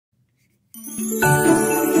Since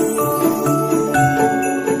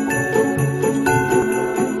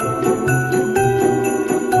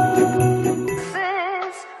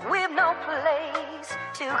we've no place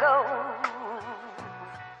to go,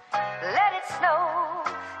 let it snow,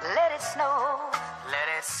 let it snow, let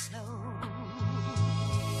it snow.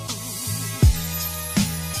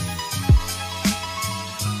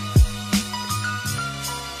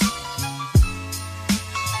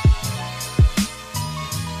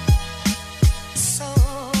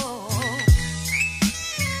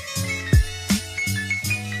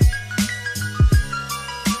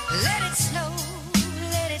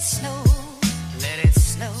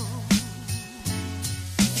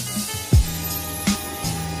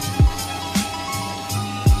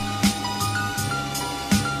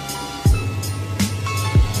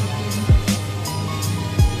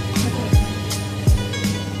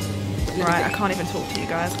 Right, I can't even talk to you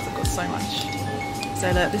guys because I've got so much.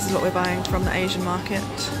 So look, this is what we're buying from the Asian market.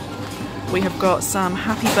 We have got some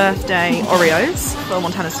happy birthday Oreos for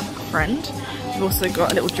Montana's friend. We've also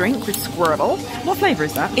got a little drink with Squirrel. What flavour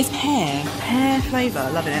is that? It's pear. Pear flavour,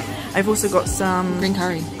 loving it. I've also got some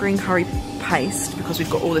green curry paste because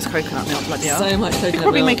we've got all this coconut milk like the other. So much coconut milk. We could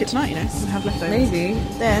probably make it tonight, you know, and have leftovers. Maybe.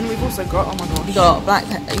 Then we've also got, oh my gosh. You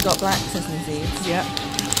got black sesame seeds. Yep.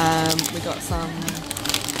 We got some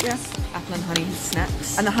apple and honey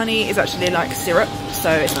snacks. And the honey is actually like syrup, so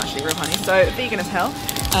it's not actually real honey. So vegan as hell.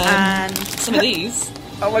 And some of these.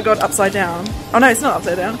 Oh my god, upside down. Oh no, it's not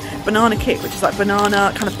upside down. Banana kick, which is like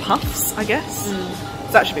banana kind of puffs, I guess.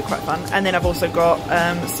 So that should be quite fun. And then I've also got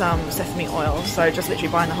some sesame oil. So just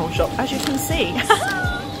literally buying the whole shop, as you can see.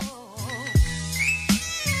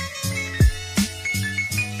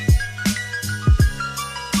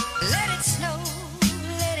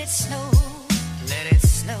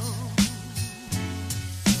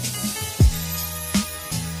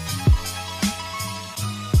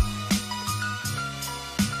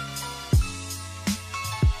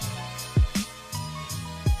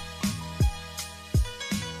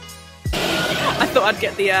 I thought I'd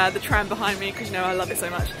get the tram behind me because you know I love it so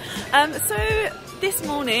much. So this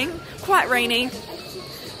morning, quite rainy,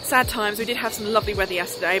 sad times. We did have some lovely weather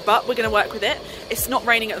yesterday, but we're going to work with it. It's not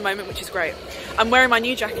raining at the moment, which is great. I'm wearing my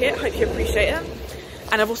new jacket, hope you appreciate it.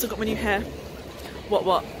 And I've also got my new hair.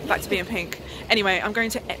 What? Back to being pink. Anyway, I'm going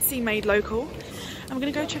to Etsy Made Local and we're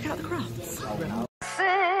going to go check out the crafts.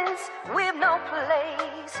 Since we've no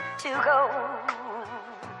place to go,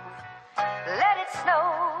 let it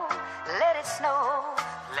snow, let it snow,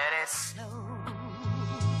 let it snow.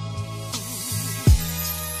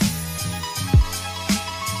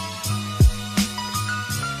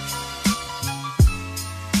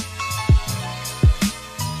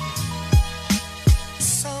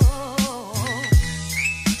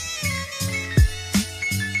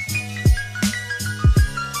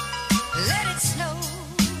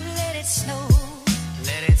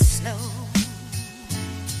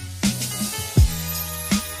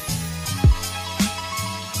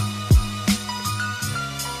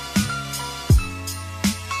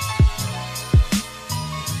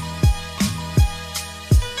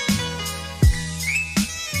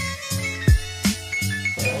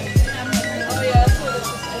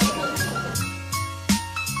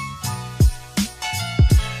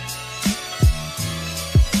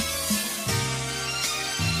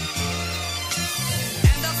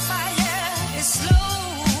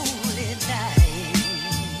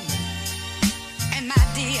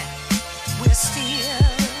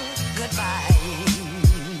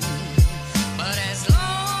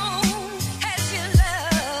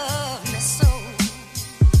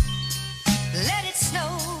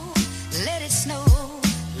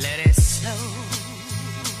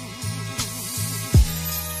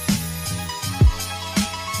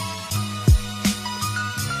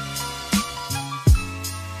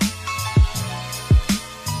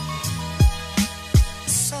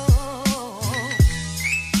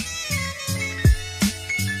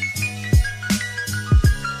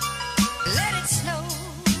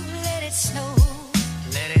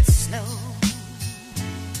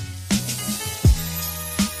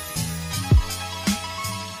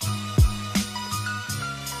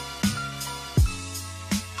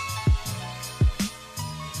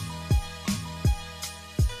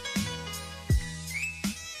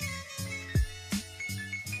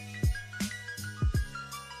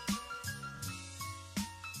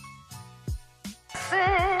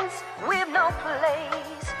 Since we've no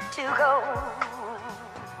place to go,